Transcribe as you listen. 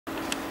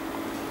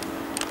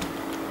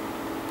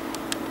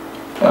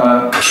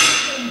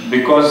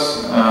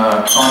because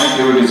chronic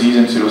liver disease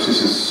and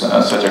cirrhosis is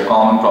such a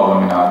common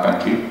problem in our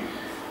country,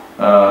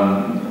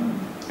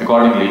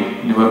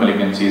 accordingly, liver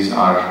malignancies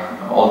are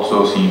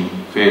also seen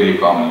fairly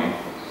commonly.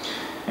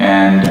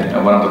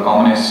 And one of the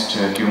commonest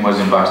tumors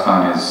in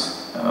Pakistan is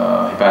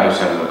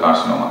hepatocellular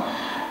carcinoma.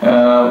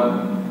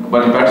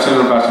 But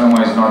hepatocellular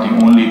carcinoma is not the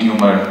only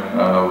tumor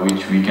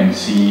which we can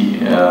see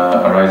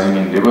arising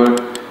in liver.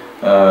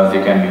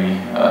 There can be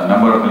a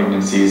number of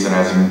malignancies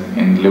arising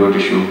in liver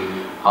tissue.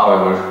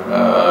 However,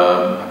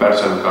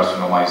 hepatocellular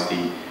carcinoma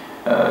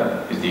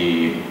is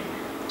the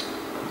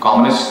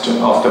commonest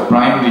of the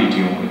primary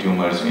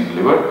tumors in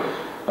liver.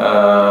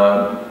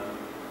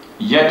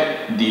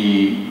 Yet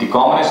the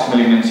commonest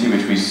malignancy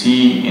which we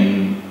see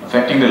in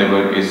affecting the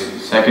liver is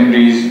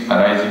secondaries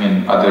arising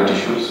in other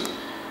tissues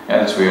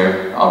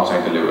elsewhere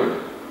outside the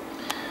liver.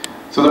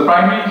 So the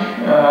primary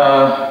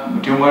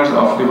tumors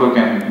of liver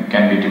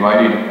can be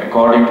divided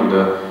according to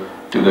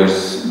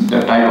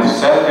the type of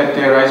cell that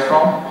they arise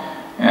from,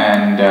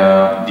 and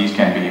these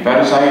can be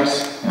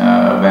hepatocytes.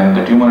 When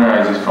the tumor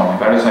arises from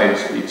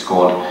hepatocytes, it's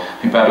called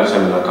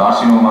hepatocellular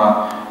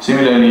carcinoma.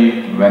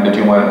 Similarly, when the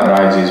tumor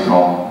arises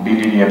from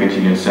biliary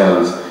epithelial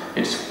cells,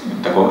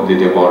 they're called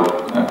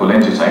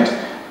cholangiocytes.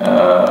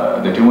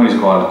 The tumor is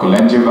called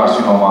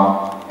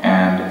cholangiocarcinoma,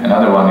 and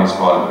another one is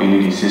called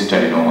biliary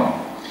cystadenoma.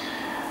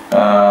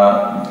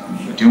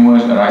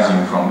 Tumors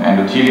arising from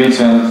endothelial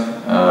cells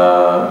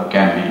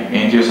can be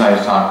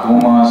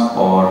angiocytosarcomas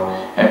or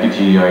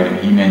epithelioid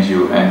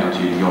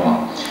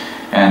hemangioendothelioma.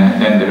 And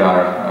then there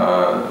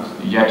are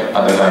yet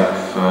other type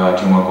of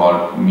tumor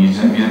called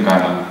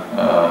mesenchymal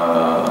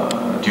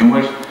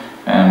tumors,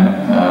 and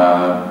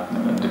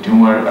the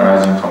tumor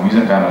arising from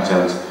mesenchymal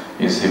cells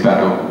is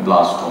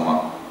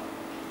hepatoblastoma.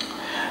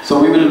 So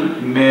we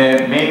will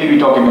mainly be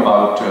talking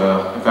about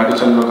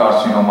hepatocellular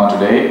carcinoma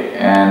today,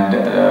 and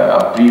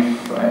a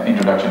brief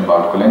introduction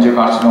about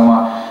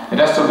cholangiocarcinoma. The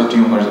rest of the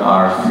tumors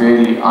are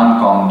fairly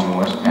uncommon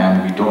tumors,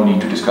 and we don't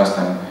need to discuss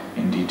them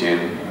in detail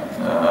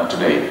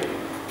today.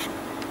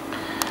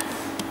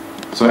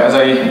 So as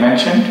I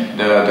mentioned,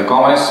 the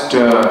commonest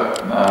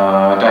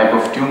type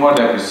of tumor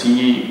that we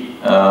see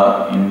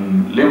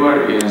in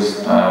liver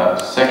is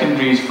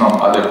secondaries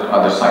from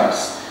other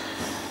sites.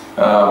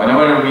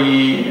 Whenever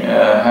we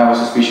have a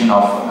suspicion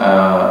of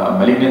a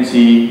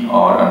malignancy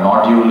or a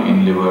nodule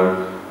in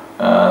liver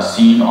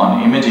seen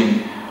on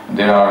imaging,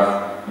 there are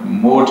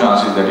more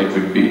chances that it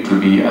will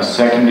be a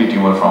secondary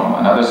tumor from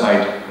another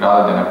site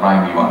rather than a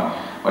primary one.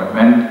 But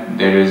when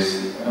there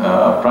is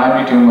a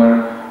primary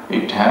tumor,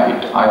 it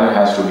either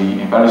has to be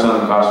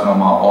hepatocellular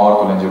carcinoma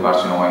or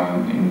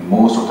cholangiocarcinoma in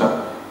most of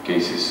the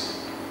cases.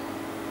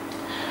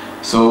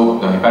 So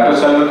the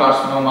hepatocellular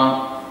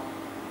carcinoma,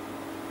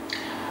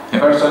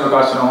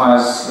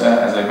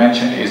 as I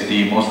mentioned, is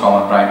the most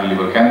common primary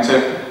liver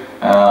cancer.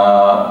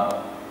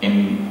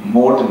 In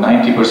more than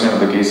 90% of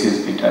the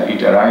cases,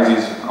 it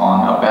arises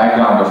on a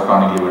background of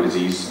chronic liver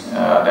disease,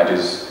 that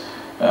is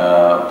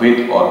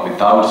with or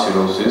without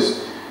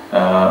cirrhosis.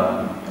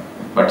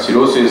 But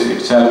cirrhosis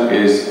itself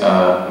is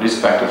a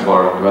risk factor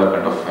for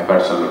development of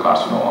hepatocellular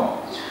carcinoma.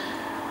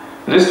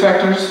 Risk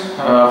factors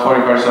for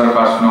hepatocellular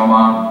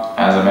carcinoma,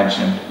 as I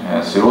mentioned,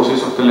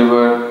 cirrhosis of the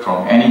liver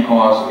from any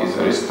cause is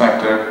a risk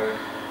factor.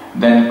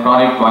 Then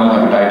chronic viral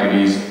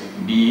hepatitis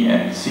B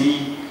and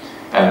C,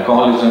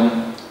 alcoholism,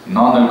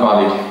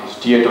 non-alcoholic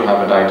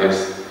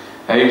steatohepatitis,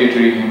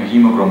 hereditary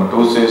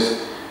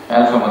hemochromatosis,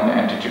 alpha-1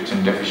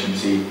 antitrypsin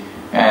deficiency,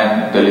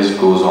 and the list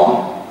goes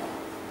on.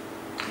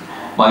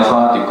 By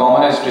far, the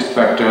commonest risk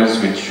factors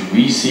which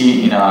we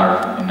see in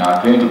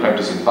our clinical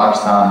practice in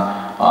Pakistan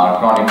are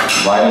chronic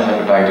viral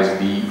hepatitis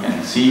B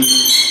and C,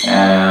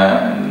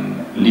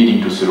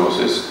 leading to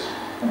cirrhosis.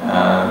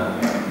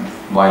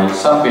 While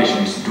some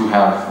patients do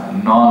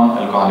have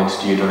non-alcoholic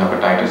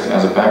steatohepatitis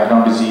as a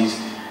background disease,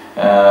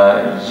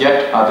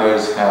 yet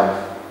others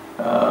have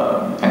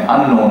an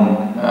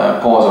unknown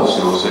cause of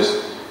cirrhosis.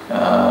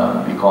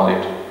 We call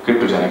it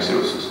cryptogenic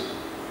cirrhosis.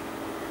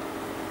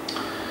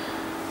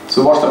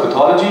 So what's the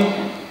pathology?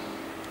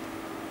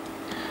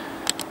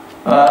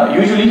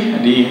 Usually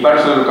the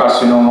hepatocellular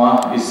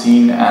carcinoma is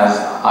seen as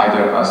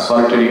either a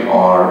solitary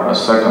or a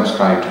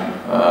circumscribed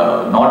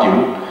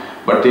nodule,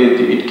 but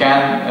it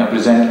can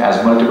present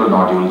as multiple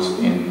nodules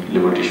in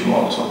liver tissue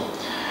also.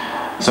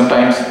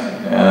 Sometimes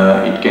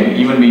it can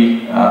even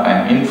be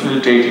an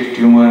infiltrative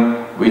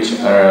tumor which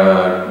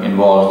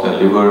involves the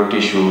liver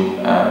tissue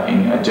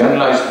in a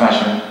generalized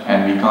fashion,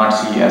 and we can't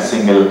see a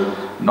single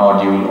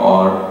nodule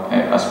or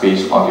a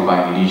space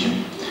occupying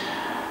lesion.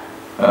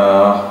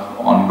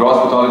 On gross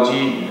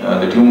pathology,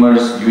 the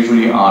tumors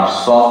usually are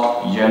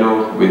soft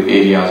yellow with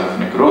areas of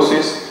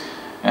necrosis,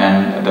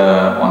 and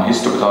on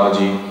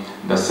histopathology,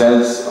 the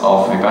cells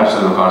of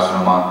hepatocellular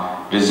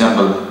carcinoma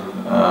resemble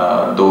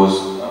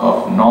those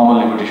of normal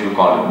liver tissue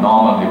called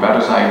normal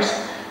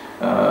hepatocytes,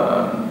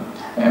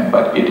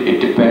 but it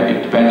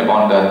depends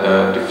upon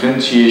the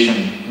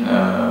differentiation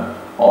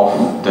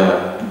of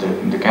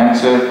the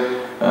cancer.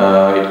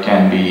 It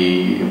can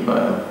be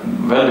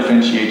well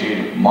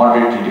differentiated,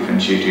 moderately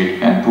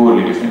differentiated, and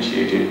poorly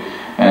differentiated,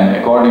 and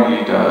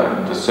accordingly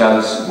the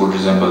cells would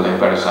resemble the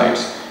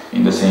hepatocytes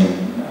in the same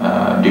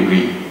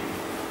degree.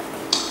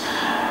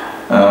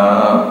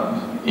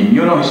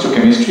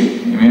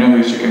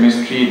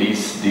 Immunohistochemistry,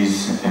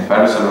 these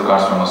hepatocellular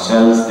carcinoma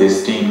cells, they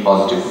stain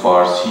positive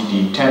for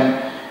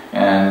CD10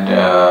 and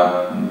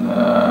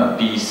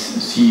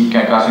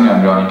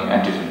carcinoembryonic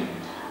antigen.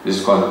 This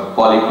is called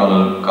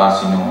polyclonal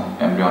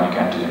carcinoembryonic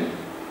antigen.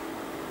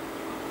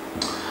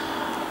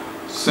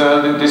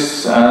 So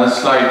this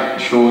slide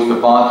shows the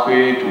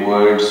pathway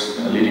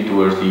leading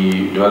towards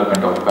the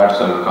development of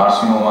hepatocellular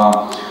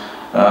carcinoma.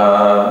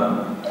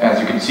 As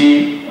you can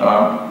see,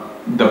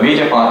 the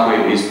major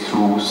pathway is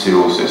through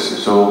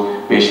cirrhosis. So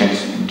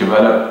patients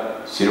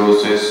develop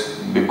cirrhosis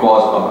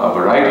because of a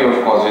variety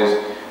of causes,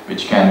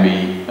 which can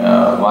be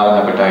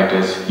viral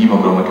hepatitis,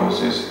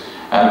 hemochromatosis,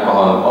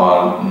 alcohol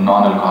or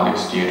non-alcoholic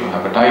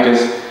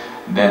steatohepatitis.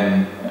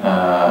 Then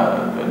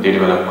they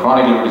develop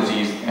chronic liver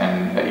disease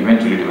and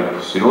eventually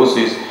develop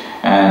cirrhosis.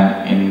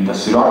 And in the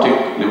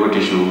cirrhotic liver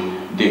tissue,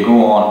 they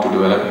go on to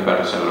develop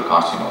hepatocellular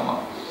carcinoma.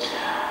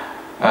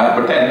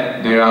 But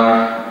then there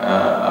are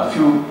a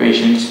few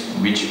patients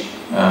which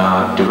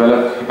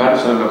develop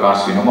hepatocellular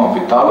carcinoma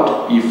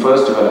without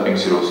first developing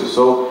cirrhosis.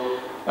 So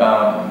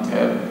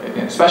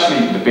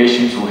especially the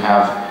patients who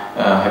have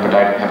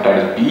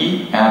hepatitis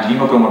B and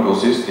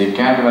hemochromatosis, they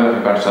can develop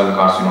hepatocellular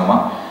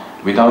carcinoma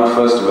without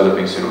first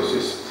developing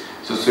cirrhosis.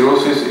 So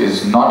cirrhosis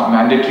is not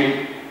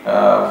mandatory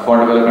for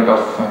development of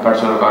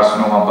hepatocellular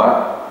carcinoma,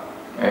 but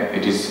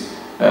it is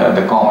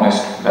the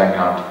commonest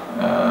background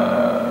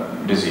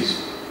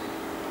disease.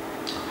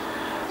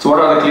 So what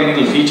are the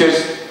clinical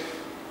features?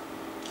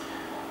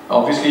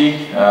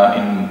 Obviously,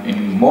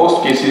 in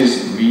most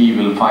cases, we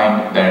will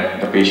find that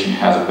the patient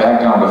has a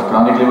background of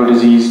chronic liver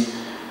disease.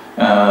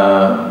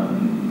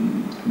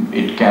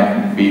 It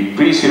can be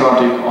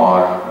pre-cirrhotic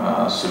or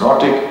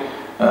cirrhotic,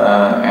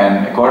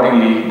 and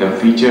accordingly, the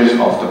features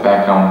of the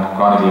background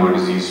chronic liver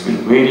disease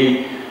will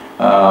vary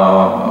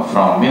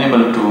from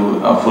minimal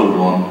to a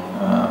full-blown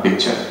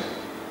picture.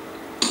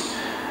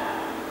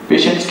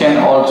 Patients can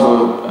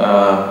also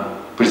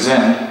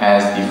present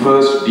as the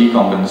first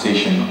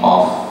decompensation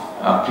of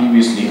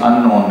previously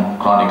unknown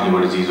chronic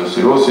liver disease or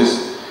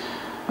cirrhosis.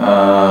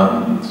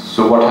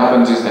 So what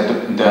happens is that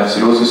the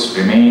cirrhosis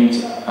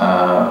remains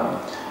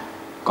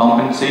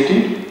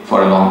compensated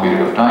for a long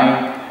period of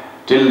time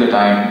till the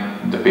time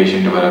the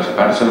patient develops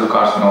hepatocellular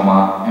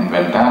carcinoma, and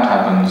when that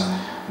happens,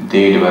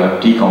 they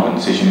develop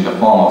decompensation in the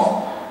form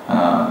of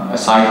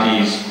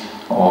ascites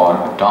or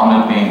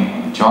abdominal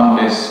pain,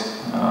 jaundice,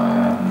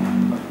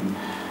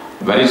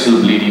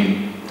 varicose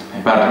bleeding,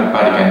 hepatic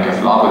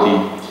encephalopathy,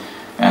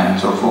 and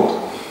so forth.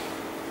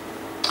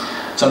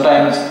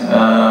 Sometimes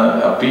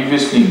a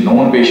previously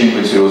known patient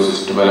with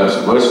cirrhosis develops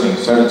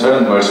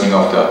certain worsening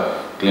of the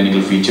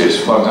clinical features.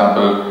 For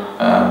example,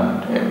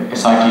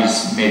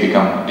 ascites may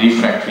become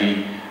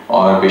refractory,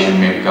 or a patient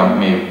may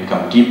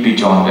become deeply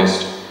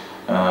jaundiced,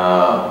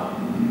 or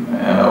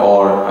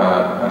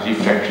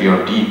refractory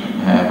or deep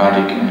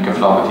hepatic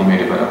encephalopathy may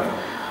develop.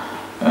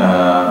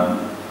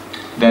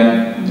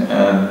 Then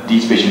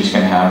these patients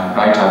can have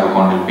right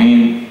hypochondrial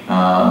pain,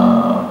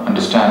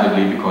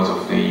 understandably because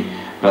of the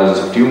presence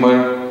of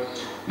tumor.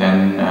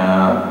 Then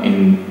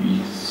in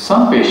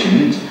some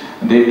patients,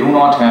 they do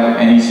not have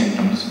any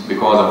symptoms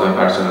because of the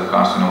hepatocellular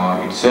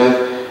carcinoma itself,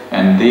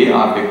 and they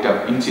are picked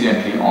up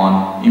incidentally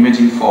on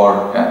imaging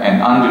for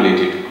an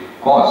unrelated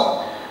cause.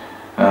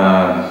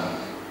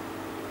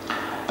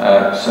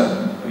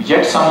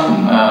 Yet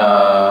some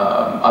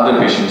other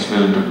patients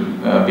will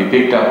be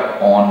picked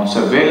up on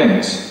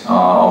surveillance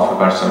of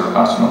hepatocellular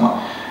carcinoma.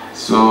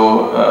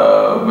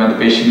 So when the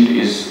patient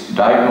is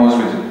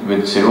diagnosed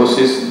with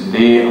cirrhosis,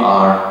 they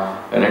are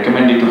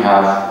recommended to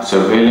have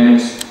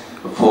surveillance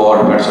for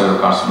hepatocellular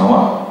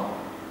carcinoma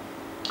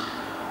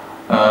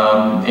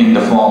in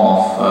the form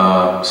of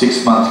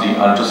 6-monthly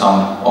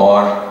ultrasound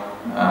or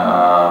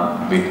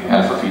with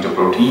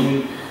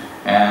alpha-fetoprotein,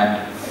 and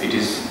it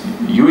is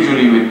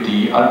usually with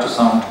the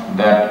ultrasound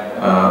that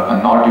a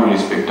nodule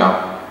is picked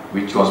up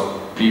which was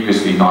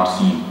previously not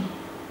seen,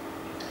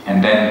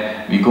 and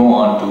then we go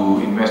on to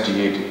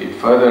investigate it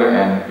further,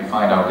 and we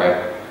find out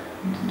that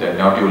the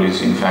nodule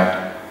is in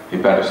fact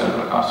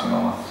hepatocellular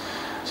carcinoma.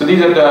 So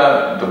these are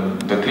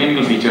the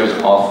clinical features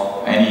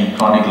of any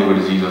chronic liver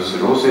disease or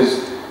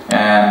cirrhosis,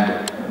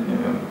 and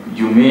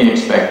you may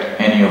expect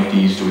any of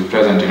these to be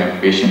present in a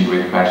patient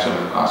with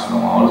hepatocellular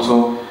carcinoma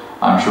also.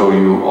 I'm sure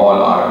you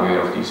all are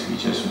aware of these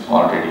features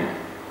already.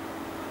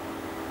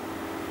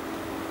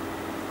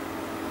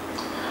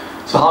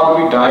 So how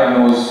do we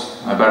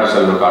diagnose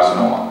hepatocellular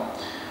carcinoma?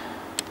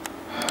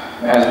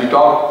 As we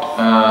talked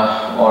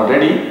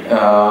already,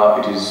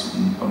 it is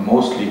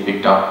mostly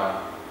picked up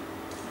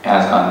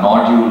as a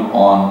nodule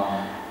on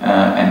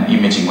an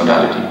imaging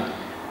modality.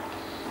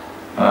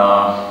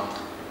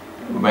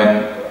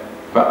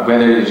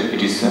 Whether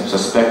it is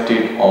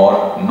suspected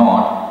or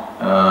not,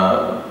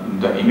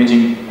 the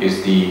imaging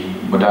is the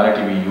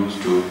modality we use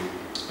to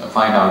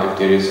find out if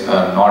there is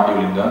a nodule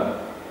in the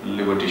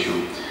liver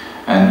tissue,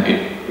 and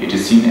it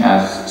is seen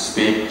as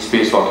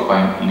space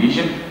occupying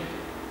lesion.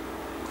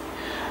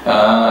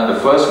 The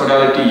first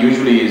modality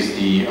usually is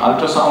the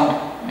ultrasound,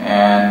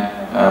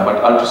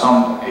 but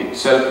ultrasound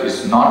itself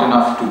is not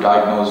enough to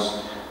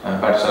diagnose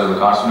hepatocellular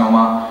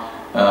carcinoma.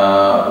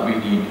 We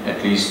need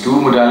at least two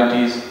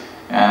modalities,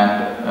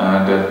 and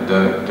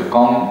the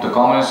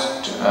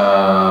commonest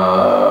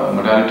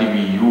modality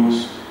we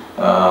use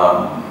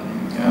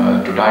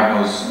to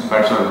diagnose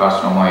hepatocellular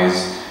carcinoma is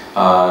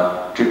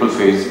triple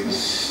phase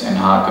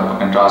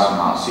contrast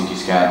enhanced CT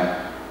scan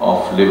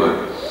of liver,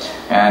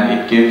 and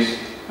it gives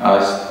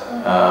us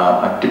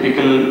a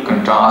typical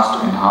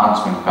contrast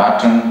enhancement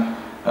pattern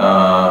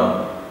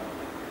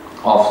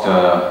of the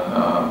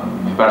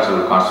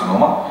hepatocellular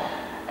carcinoma,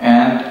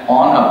 and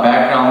on a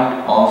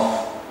background of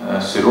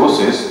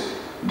cirrhosis,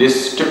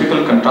 this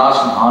typical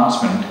contrast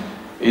enhancement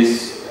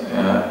is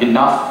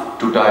enough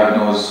to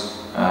diagnose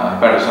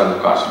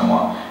hepatocellular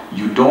carcinoma.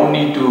 You don't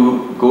need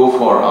to go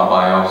for a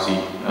biopsy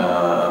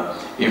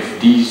if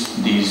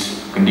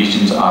these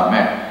conditions are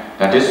met.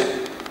 That is,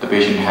 the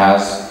patient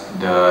has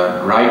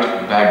the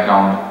right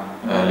background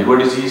liver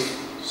disease,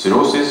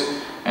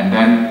 cirrhosis, and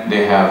then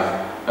they have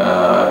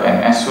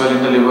an swell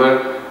in the liver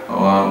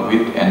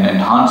with an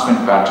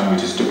enhancement pattern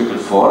which is typical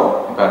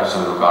for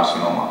hepatocellular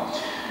carcinoma.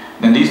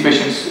 Then these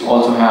patients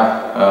also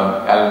have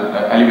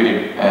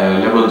elevated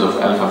levels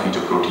of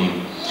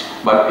alpha-fetoprotein,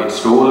 but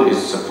its role is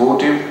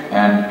supportive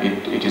and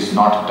it is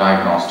not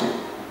diagnostic.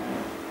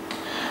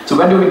 So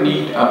when do we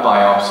need a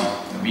biopsy?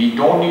 We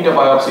don't need a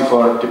biopsy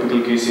for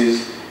typical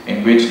cases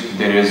in which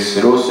there is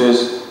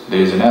cirrhosis,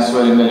 there is an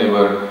swell in the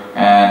liver,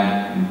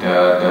 and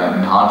the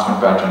enhancement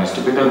pattern is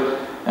typical.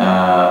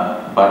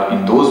 But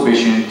in those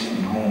patients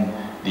in whom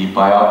the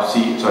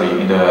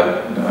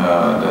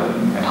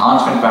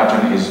enhancement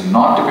pattern is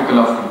not typical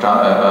of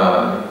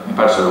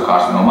hepatocellular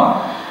carcinoma,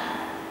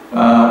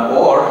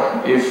 or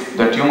if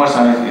the tumor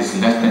size is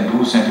less than 2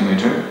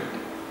 cm,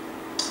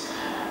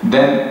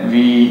 then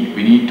we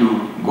need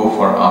to go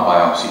for a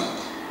biopsy.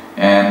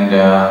 And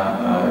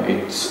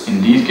it's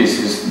in these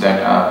cases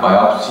that a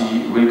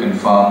biopsy will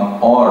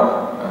confirm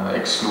or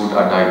exclude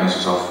a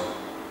diagnosis of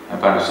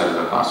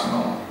hepatocellular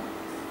carcinoma.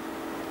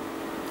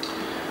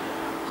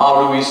 How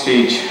do we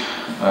stage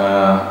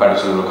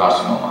hepatocellular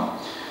carcinoma?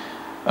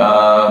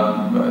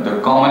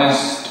 The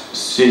commonest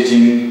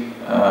staging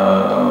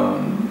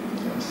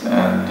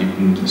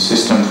the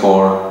system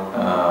for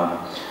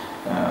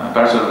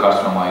hepatocellular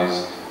carcinoma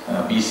is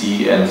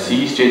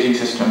BCLC staging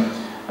system.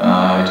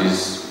 It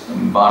is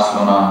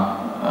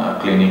Barcelona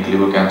Clinic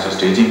liver cancer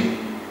staging,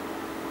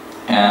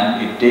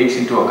 and it takes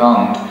into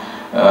account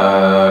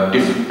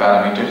different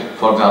parameters.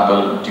 For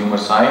example, tumor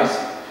size,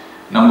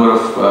 number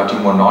of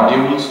tumor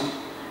nodules,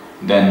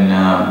 then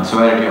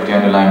severity of the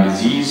underlying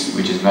disease,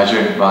 which is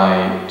measured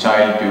by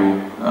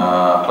Child-Pugh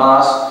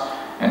class,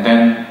 and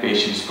then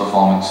patient's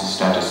performance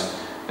status.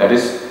 That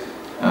is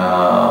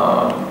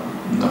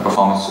the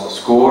performance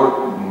score,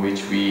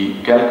 which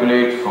we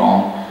calculate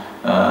from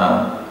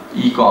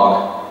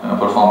ECOG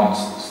performance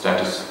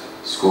status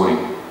scoring.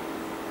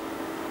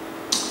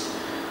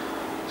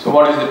 So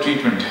what is the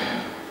treatment?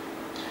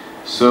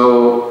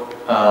 So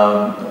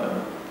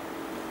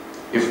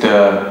if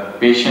the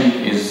patient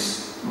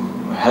is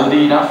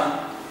healthy enough,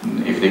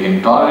 if they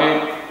can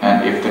tolerate,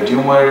 and if the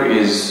tumor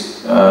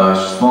is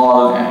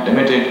small and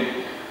limited,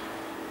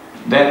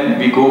 then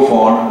we go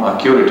for a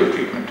curative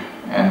treatment.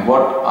 And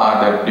what are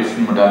the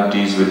different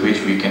modalities with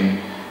which we can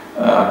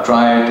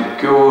try to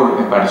cure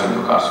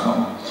hepatocellular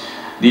carcinoma?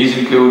 These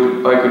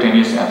include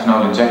percutaneous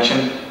ethanol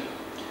injection,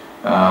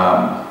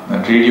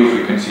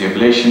 radiofrequency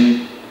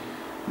ablation,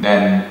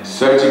 then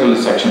surgical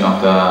resection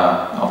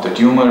of the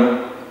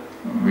tumor,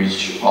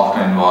 which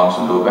often involves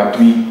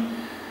lobectomy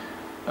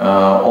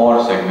or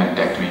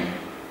segmentectomy.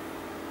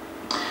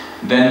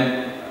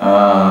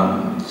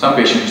 Then some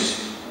patients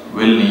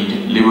will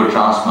need liver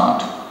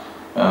transplant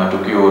to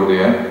cure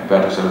their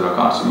hepatocellular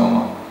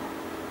carcinoma.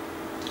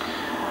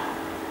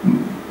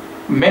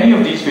 Many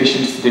of these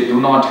patients, they do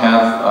not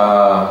have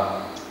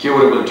a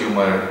curable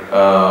tumor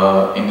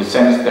in the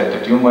sense that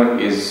the tumor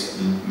is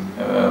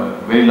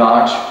very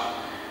large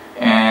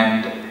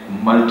and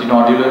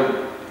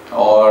multinodular,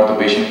 or the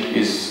patient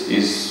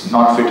is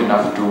not fit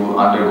enough to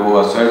undergo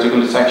a surgical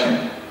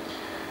resection.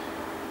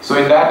 So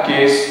in that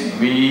case,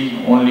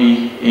 we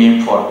only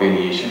aim for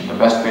palliation, the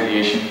best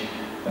palliation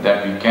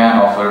that we can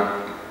offer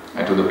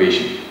to the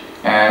patient.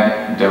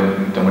 And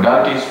the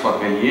modalities for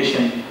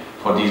palliation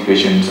for these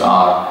patients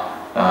are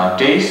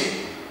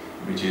TACE,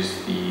 which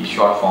is the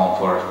short form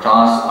for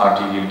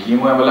trans-arterial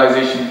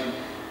chemoembolization,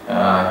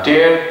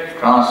 TARE,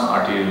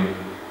 trans-arterial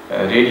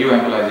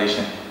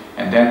radioembolization,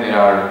 and then there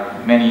are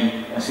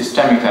many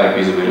systemic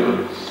therapies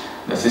available.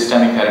 The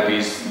systemic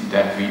therapies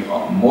that we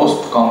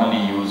most commonly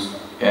use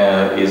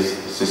is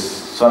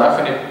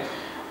sorafenib,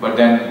 but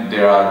then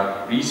there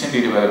are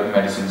recently developed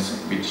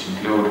medicines which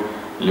include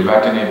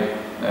lenvatinib,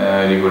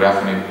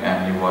 regorafenib,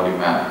 and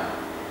nivolumab.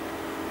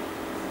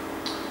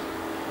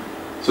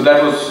 So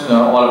that was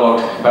all about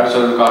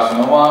hepatocellular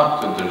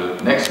carcinoma. So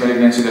the next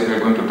malignancy that we are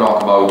going to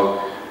talk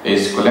about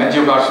is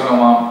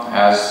cholangiocarcinoma.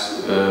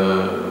 As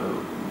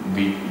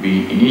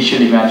we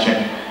initially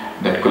mentioned,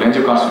 that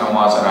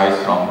cholangiocarcinomas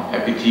arise from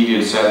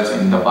epithelial cells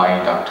in the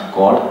bile duct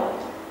called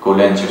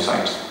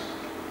cholangiocytes.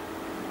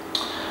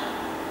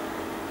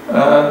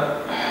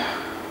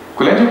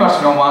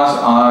 Cholangiocarcinomas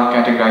are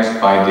categorized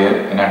by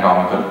their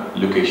anatomical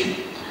location.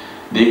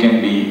 They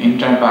can be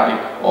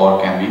intrahepatic or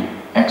can be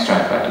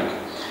extrahepatic.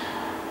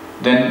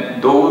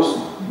 Then those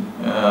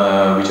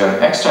which are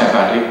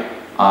extrahepatic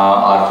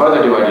are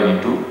further divided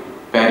into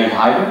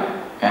perihilar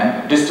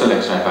and distal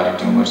extrahepatic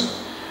tumors.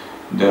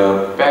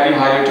 The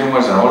perihilar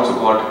tumors are also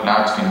called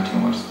Klatskin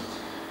tumors.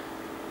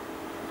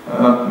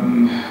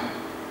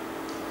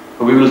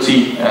 We will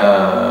see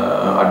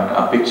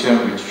a picture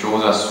which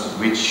shows us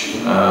which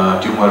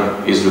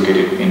tumor is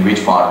located in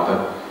which part of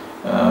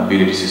the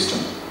biliary system.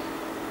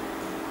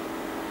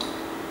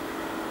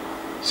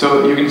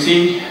 So you can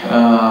see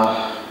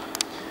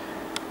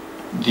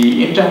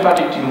the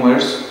intrahepatic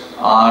tumors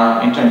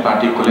are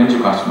intrahepatic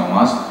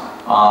cholangiocarcinomas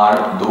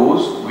are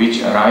those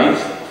which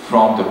arise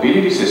from the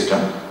biliary system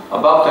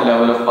above the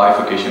level of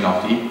bifurcation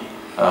of the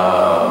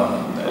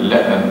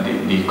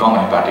common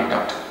hepatic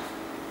duct.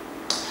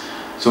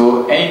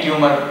 So any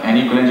tumor,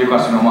 any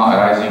cholangiocarcinoma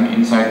arising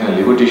inside the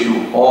liver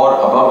tissue or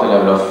above the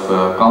level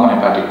of common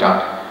hepatic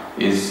duct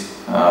is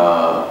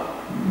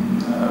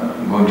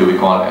going to be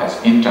called as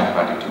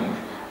intrahepatic tumor,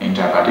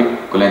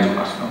 intrahepatic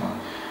cholangiocarcinoma.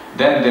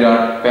 Then there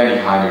are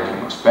perihilar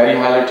tumors.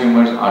 Perihilar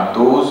tumors are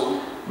those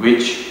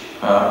which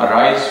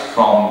arise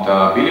from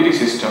the biliary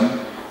system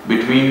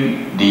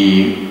between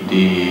the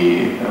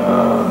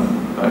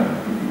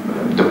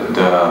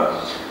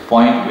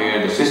point where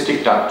the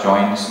cystic duct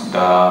joins the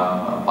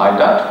bile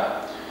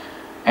duct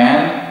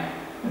and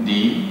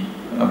the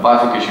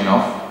bifurcation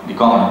of the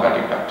common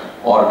hepatic duct,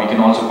 or we can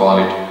also call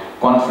it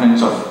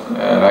confluence of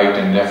right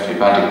and left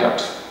hepatic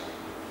ducts.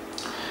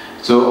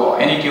 So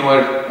any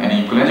tumor,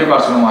 any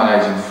cholangiocarcinoma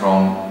arising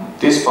from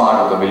this part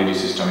of the biliary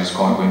system is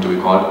going to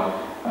be called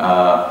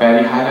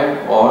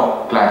perihilar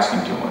or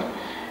Klatskin tumor.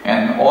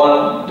 And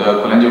all the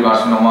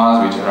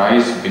cholangiocarcinomas which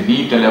arise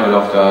beneath the level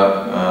of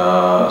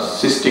the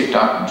cystic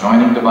duct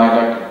joining the bile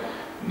duct,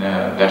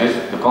 that is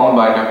the common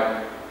bile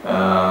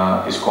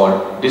duct, is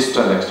called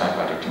distal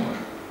extrahepatic tumor.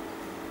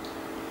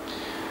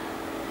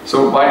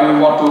 So why do we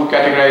want to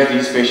categorize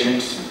these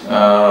patients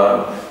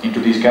into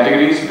these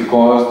categories?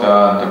 Because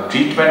the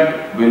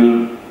treatment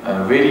will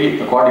vary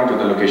according to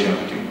the location of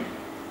the tumor.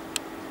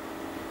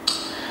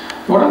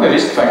 What are the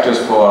risk factors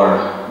for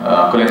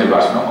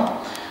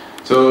cholangiocarcinoma?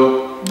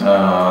 So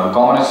the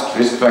commonest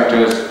risk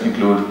factors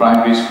include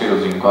primary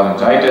sclerosing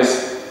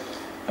cholangitis,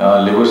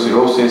 liver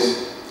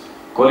cirrhosis,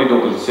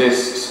 choledochal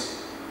cysts,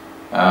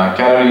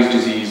 Calories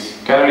disease.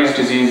 Calories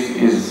disease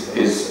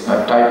is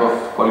a type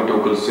of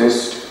choledochal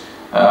cyst,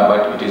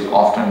 but it is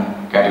often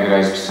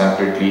categorized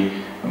separately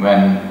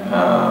when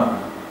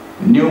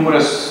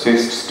numerous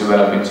cysts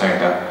develop inside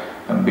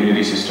the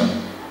biliary system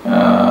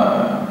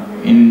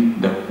in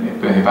the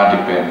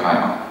hepatic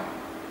parenchyma.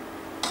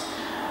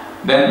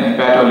 Then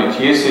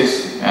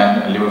hepatolithiasis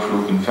and liver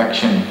fluke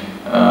infection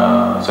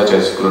such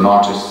as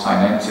Coronavirus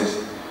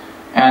sinensis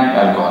and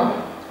alcohol,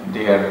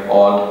 they are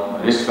all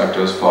risk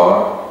factors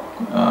for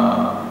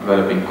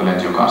developing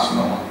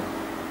cholangiocarcinoma.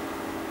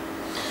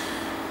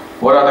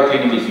 What are the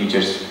clinical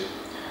features?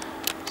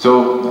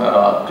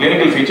 So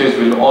clinical features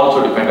will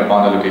also depend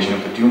upon the location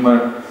of the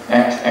tumor.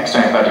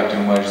 Extrahepatic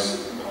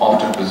tumors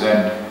often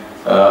present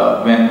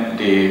when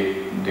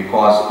they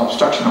cause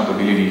obstruction of the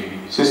biliary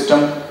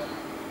system,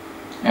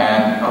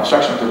 and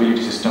obstruction of the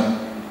biliary system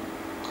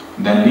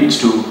then leads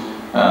to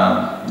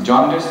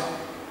jaundice,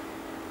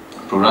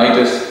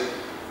 pruritus,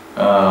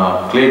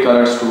 clay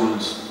colored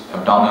stools,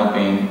 abdominal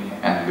pain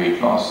and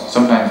weight loss.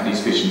 Sometimes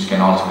these patients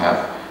can also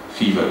have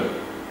fever.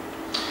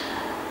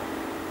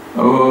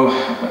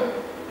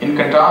 In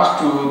contrast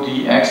to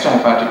the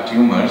extrahepatic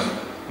tumors,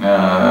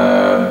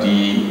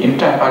 the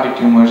intrahepatic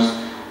tumors,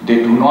 they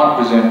do not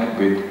present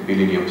with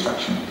biliary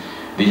obstruction.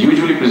 They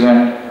usually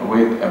present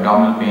with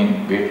abdominal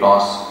pain, weight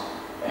loss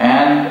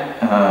and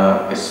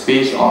a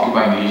space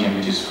occupying lesion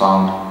which is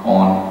found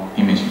on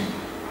imaging.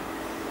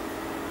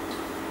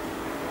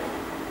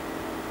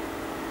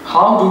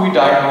 How do we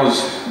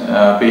diagnose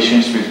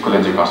patients with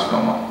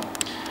cholangiocarcinoma?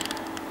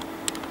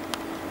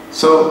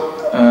 So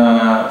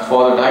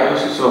for the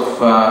diagnosis of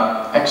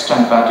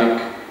extrahepatic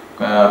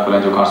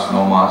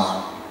cholangiocarcinomas,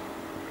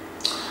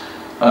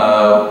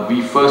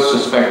 we first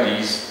suspect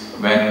these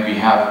when we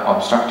have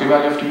obstructive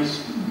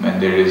LFTs, when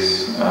there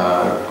is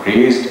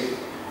raised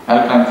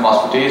alkaline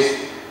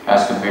phosphatase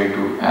as compared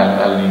to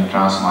alanine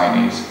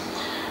transaminase.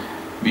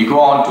 We go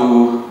on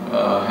to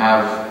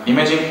have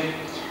imaging,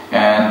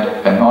 and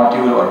a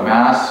nodule or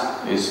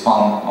mass is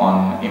found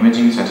on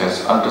imaging such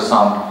as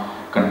ultrasound,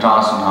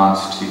 contrast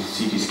enhanced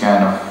CT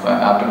scan of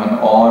abdomen,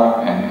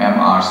 or an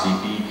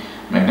MRCP,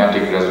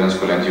 magnetic resonance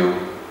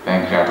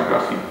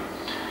cholangiopancreatography.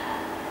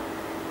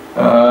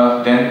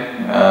 Then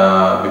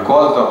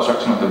because of the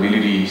obstruction of the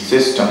biliary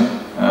system,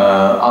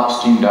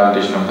 upstream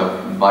dilatation of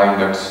the bile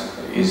ducts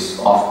is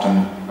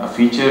often a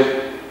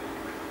feature,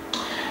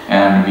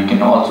 and we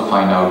can also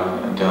find out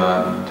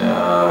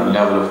the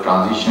level of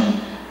transition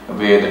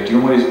where the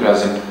tumor is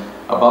present.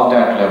 Above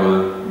that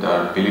level,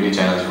 the biliary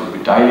channels will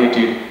be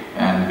dilated,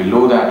 and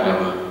below that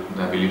level,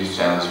 the biliary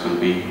channels will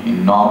be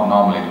in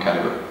normal in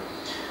caliber.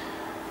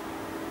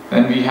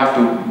 Then we have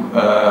to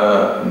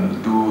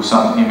do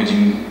some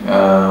imaging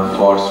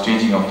for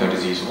staging of the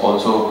disease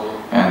also,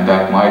 and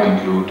that might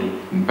include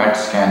PET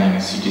scanning,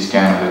 CT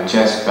scan of the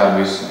chest,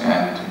 pelvis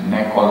and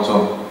neck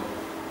also.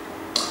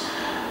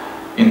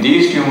 In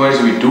these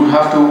tumors, we do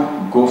have to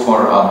go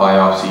for a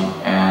biopsy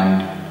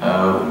and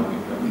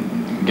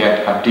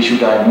get a tissue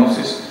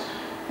diagnosis,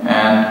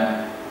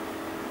 and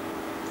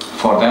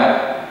for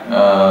that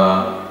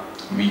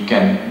we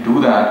can do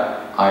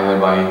that either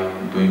by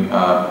doing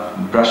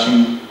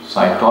brushing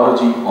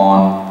cytology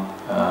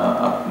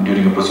on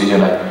during a procedure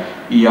like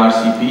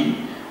ERCP.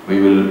 We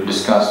will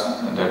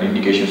discuss the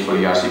indications for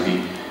ERCP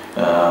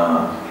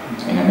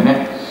in a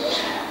minute,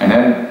 and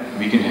then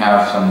we can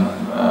have some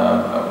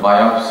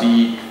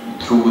biopsy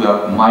through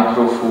the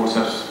micro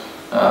forceps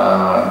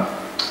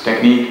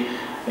technique,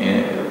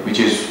 which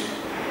is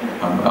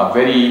a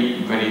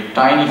very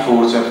tiny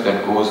forceps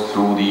that goes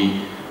through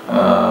the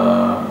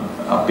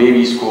a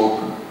baby scope,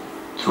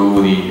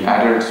 through the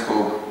adult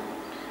scope.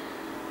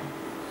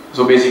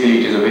 So basically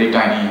it is a very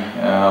tiny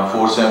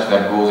forceps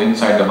that goes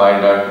inside the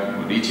bile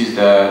duct, reaches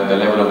the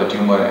level of the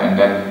tumor, and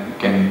then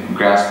can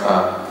grasp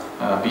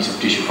a piece of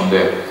tissue from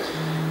there.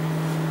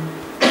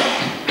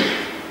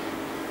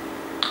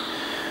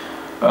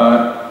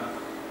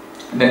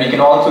 Then we can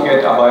also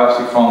get a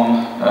biopsy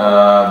from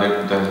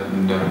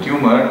the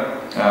tumor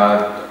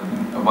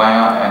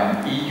via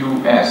an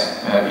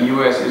EUS.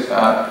 EUS is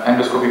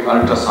endoscopic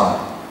ultrasound.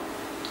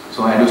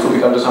 So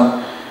endoscopic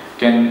ultrasound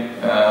can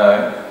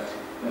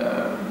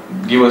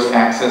give us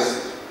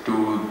access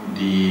to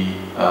the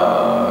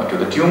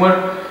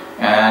tumor,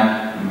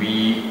 and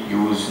we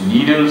use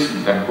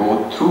needles that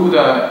go through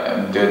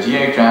the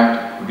GI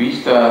tract,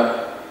 reach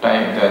the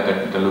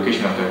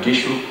location of the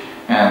tissue,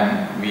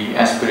 and we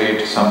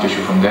aspirate some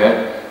tissue from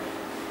there.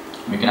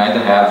 We can either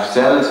have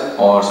cells,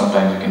 or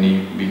sometimes we can,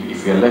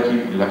 if we are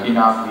lucky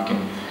enough, we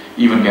can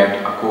even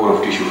get a core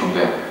of tissue from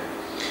there.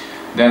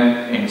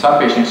 Then in some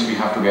patients we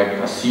have to get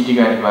a CT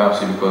guided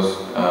biopsy because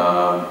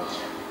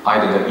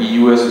either the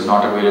EUS is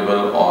not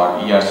available or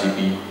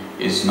ERCP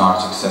is not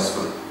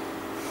successful.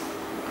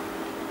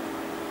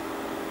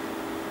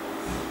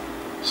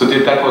 So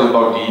that was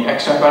about the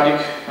extrahepatic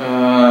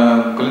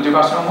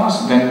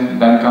cholangiocarcinomas. Then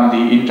come the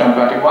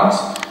intrahepatic ones,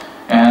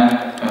 and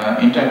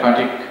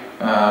intrahepatic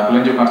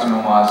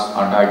cholangiocarcinomas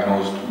are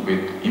diagnosed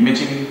with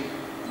imaging.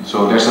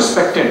 So they're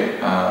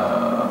suspected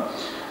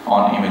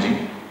on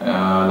imaging,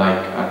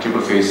 like a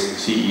triple phase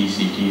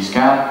CE/CT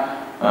scan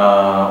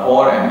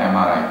or an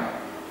MRI.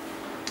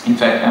 In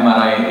fact,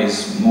 MRI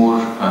is more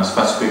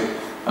specific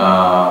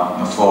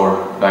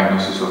for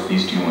diagnosis of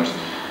these tumors.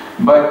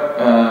 But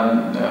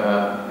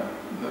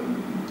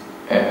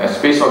a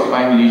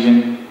space-occupying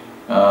lesion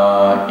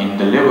in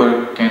the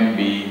liver can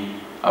be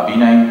a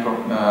benign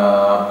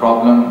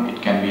problem.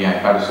 It can be a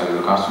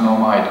hepatocellular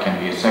carcinoma, it can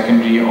be a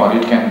secondary, or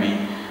it can be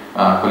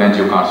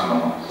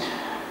cholangiocarcinoma.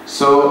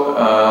 So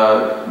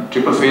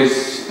triple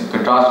phase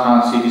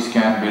contrast CT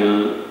scan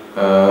will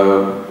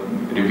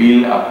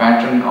reveal a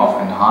pattern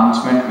of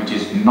enhancement which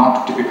is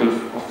not typical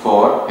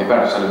for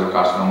hepatocellular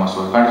carcinoma.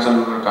 So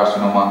hepatocellular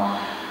carcinoma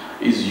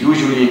is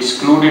usually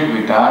excluded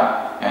with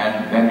that,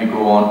 and then we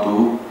go on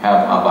to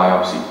have a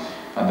biopsy.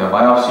 And the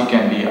biopsy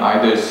can be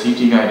either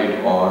CT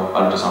guided or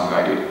ultrasound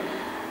guided.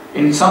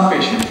 In some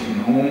patients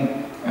in whom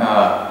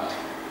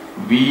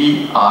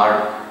we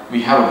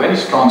have a very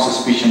strong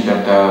suspicion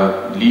that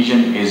the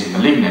lesion is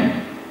malignant,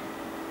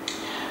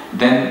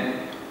 then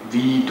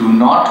we do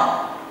not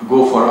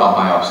go for a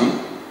biopsy,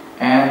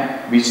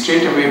 and we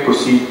straight away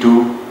proceed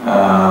to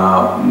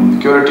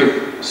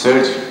curative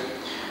surgery.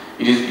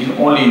 It is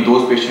only in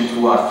those patients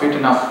who are fit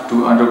enough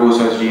to undergo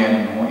surgery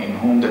and in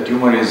whom the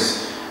tumor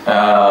is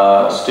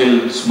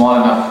still small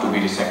enough to be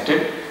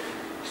resected.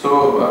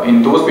 So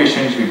in those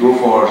patients we go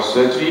for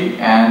surgery,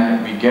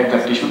 and we get the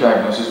tissue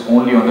diagnosis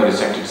only on the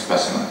resected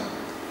specimen.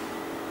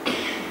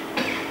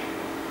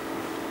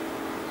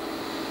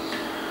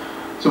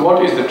 So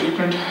what is the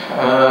treatment?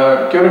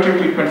 Curative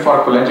treatment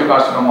for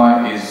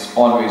cholangiocarcinoma is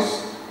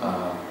always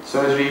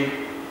surgery.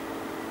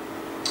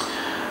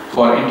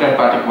 For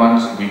intrahepatic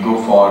ones, we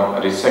go for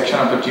a resection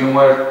of the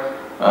tumor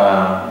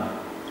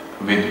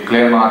with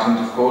clear margins,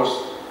 of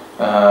course.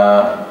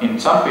 In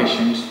some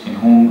patients in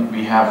whom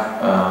we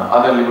have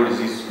other liver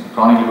disease,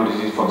 chronic liver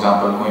disease for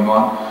example going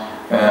on,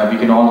 we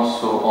can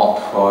also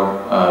opt for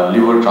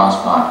liver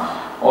transplant.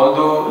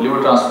 Although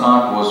liver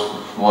transplant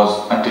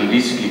was until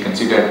recently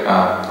considered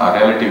a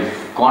relative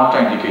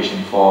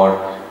contraindication for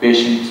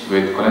patients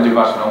with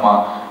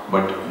cholangiocarcinoma,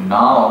 but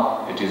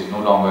now it is no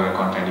longer a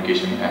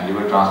contraindication, and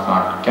liver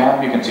transplant can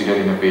be considered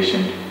in a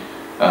patient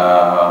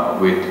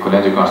with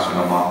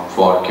cholangiocarcinoma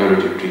for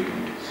curative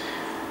treatment.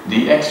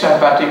 The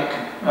extrahepatic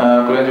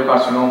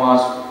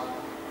cholangiocarcinomas,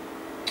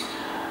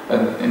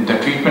 the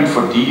treatment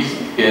for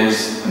these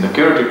is, the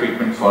curative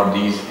treatment for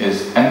these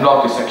is en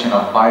bloc dissection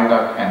of bile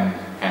duct and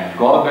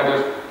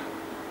gallbladder.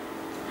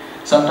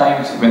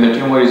 Sometimes when the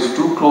tumor is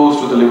too close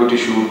to the liver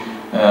tissue,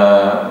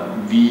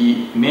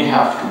 we may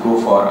have to go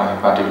for a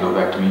hepatic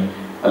lobectomy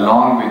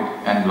along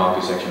with en bloc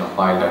dissection of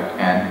bile duct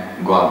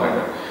and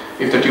gallbladder.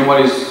 If the tumor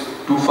is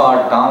too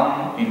far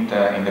down in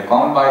the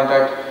common bile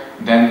duct,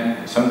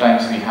 then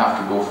sometimes we have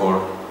to go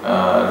for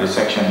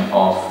resection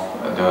of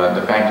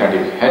the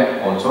pancreatic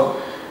head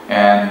also,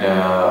 and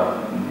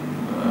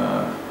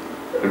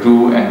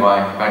Roux and Y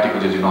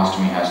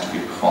hepatojejunostomy has to be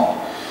performed.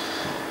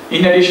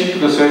 In addition to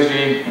the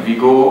surgery, we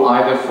go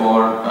either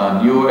for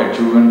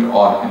neoadjuvant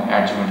or an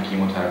adjuvant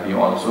chemotherapy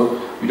also.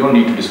 We don't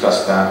need to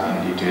discuss that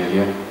in detail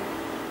here.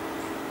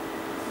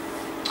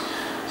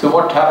 So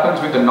what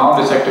happens with the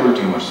non-resectable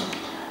tumors?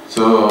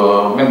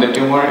 So when the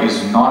tumor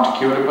is not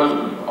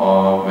curable,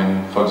 or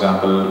when, for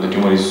example, the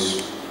tumor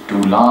is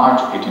too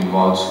large, it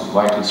involves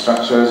vital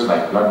structures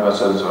like blood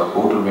vessels or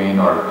portal vein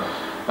or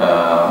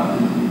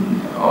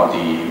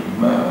the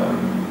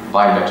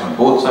bile ducts on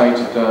both sides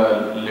of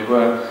the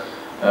liver.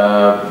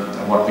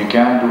 What we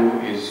can do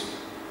is,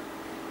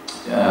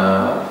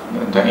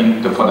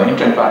 for the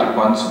intrahepatic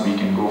ones, we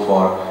can go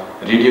for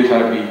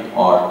radiotherapy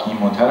or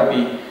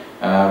chemotherapy,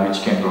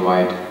 which can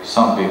provide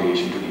some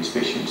variation to these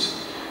patients.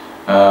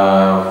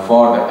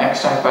 For the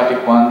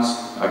extrahepatic ones,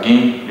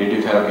 again,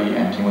 radiotherapy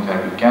and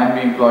chemotherapy can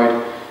be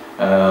employed,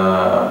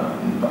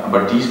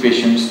 but these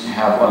patients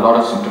have a lot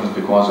of symptoms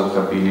because of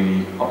the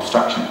biliary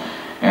obstruction,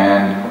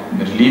 and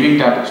relieving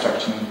that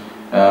obstruction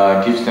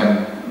gives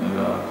them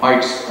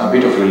quite a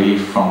bit of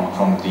relief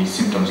from these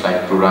symptoms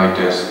like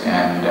pruritus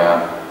and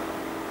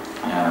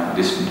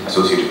this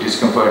associated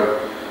discomfort.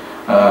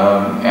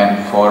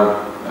 And for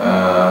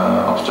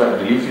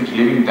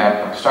relieving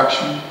that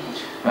obstruction,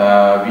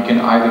 we can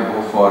either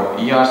go for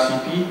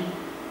ERCP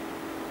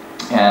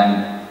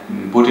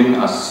and put in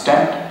a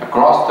stent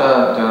across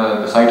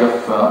the site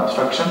of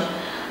obstruction,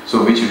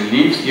 so which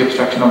relieves the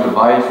obstruction of the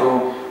bile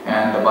flow,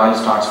 and the bile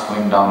starts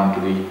flowing down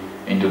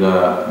into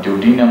the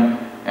duodenum,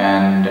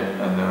 and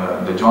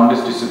the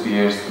jaundice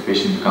disappears, the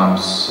patient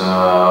becomes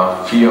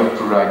free of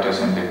pruritus,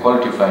 and the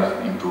quality of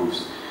life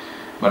improves.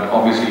 But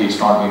obviously it's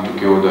not going to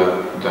cure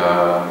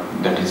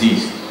the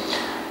disease.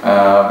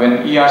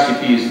 When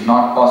ERCP is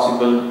not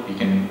possible, we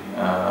can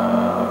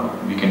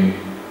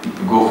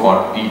go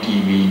for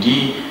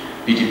PTBD.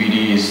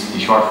 PTBD is the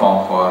short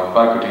form for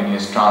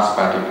percutaneous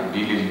transhepatic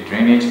biliary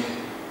drainage.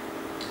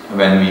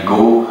 When we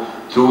go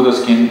through the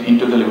skin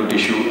into the liver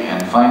tissue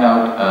and find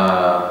out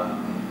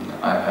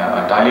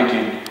a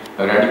dilated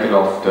radical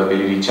of the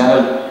biliary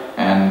channel,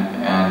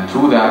 and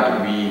through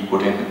that we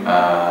put in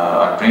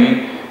a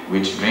drain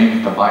which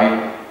drains the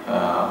bile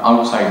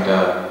outside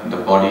the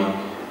body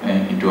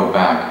into a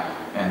bag,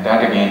 and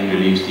that again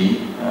relieves the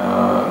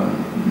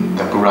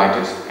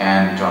pruritus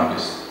and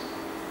jaundice.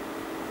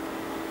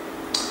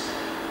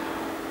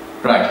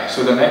 Right,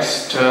 so the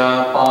next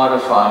part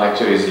of our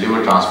lecture is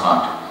liver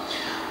transplant.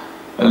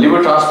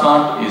 Liver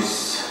transplant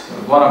is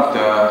one of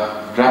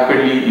the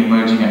rapidly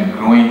emerging and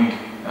growing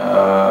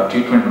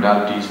treatment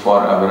modalities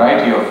for a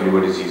variety of liver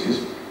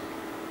diseases.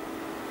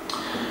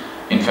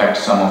 In fact,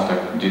 some of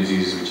the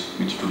diseases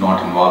which do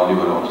not involve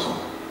liver also.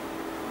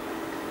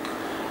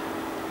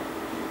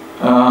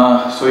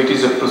 So it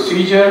is a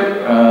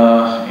procedure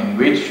in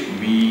which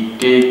we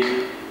take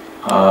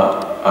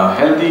a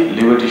healthy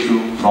liver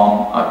tissue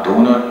from a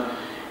donor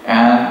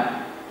and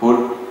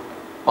put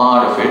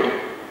part of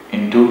it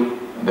into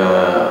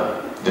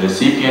the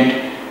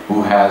recipient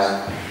who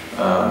has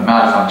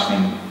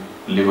malfunctioning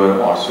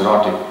liver or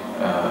cirrhotic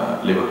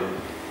liver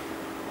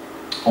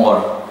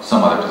or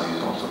some other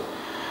disease also.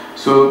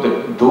 So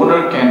the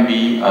donor can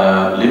be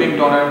a living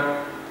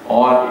donor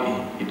or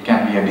it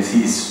can be a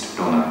deceased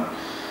donor.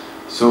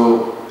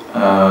 So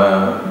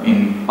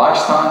in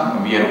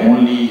Pakistan we are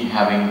only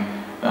having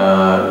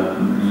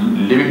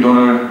living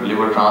donor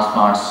liver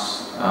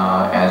transplants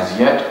as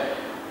yet.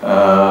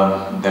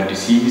 The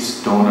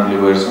deceased donor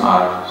livers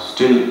are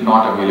still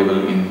not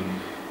available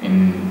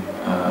in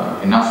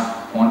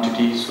enough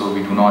quantity, so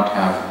we do not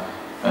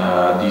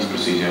have these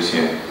procedures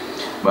here.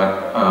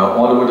 But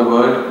all over the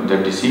world, the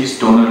deceased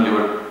donor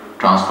liver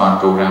transplant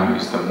program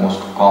is the most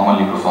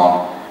commonly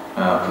performed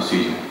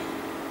procedure.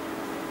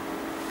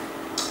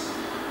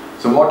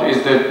 So what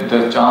is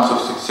the chance of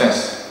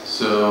success?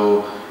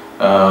 So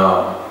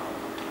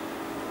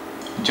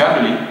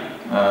generally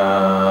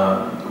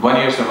 1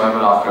 year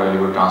survival after a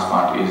liver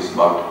transplant is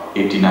about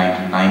 89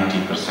 to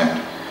 90%.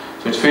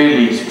 So it's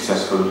fairly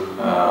successful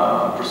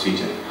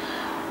procedure.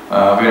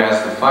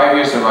 Whereas the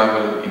 5-year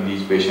survival in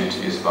these patients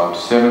is about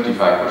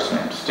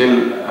 75%,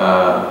 still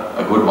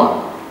a good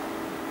one.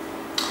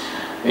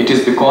 It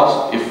is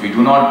because if we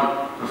do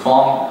not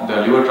perform the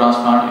liver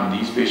transplant in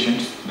these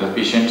patients, the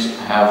patients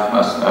have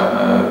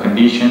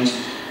conditions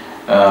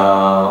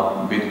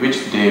with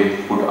which they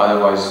would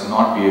otherwise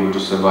not be able to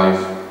survive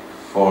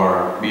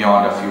for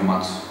beyond a few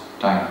months'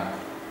 time.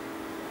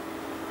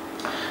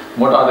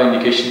 What are the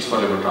indications for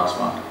liver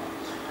transplant?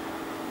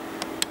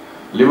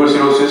 Liver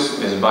cirrhosis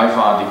is by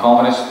far the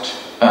commonest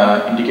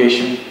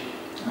indication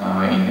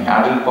in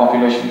adult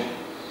population.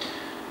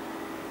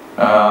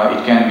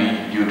 It can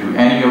be due to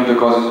any of the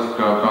causes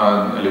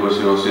of liver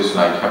cirrhosis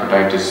like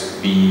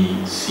hepatitis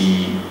B,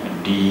 C,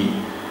 D,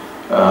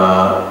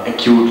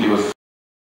 acute liver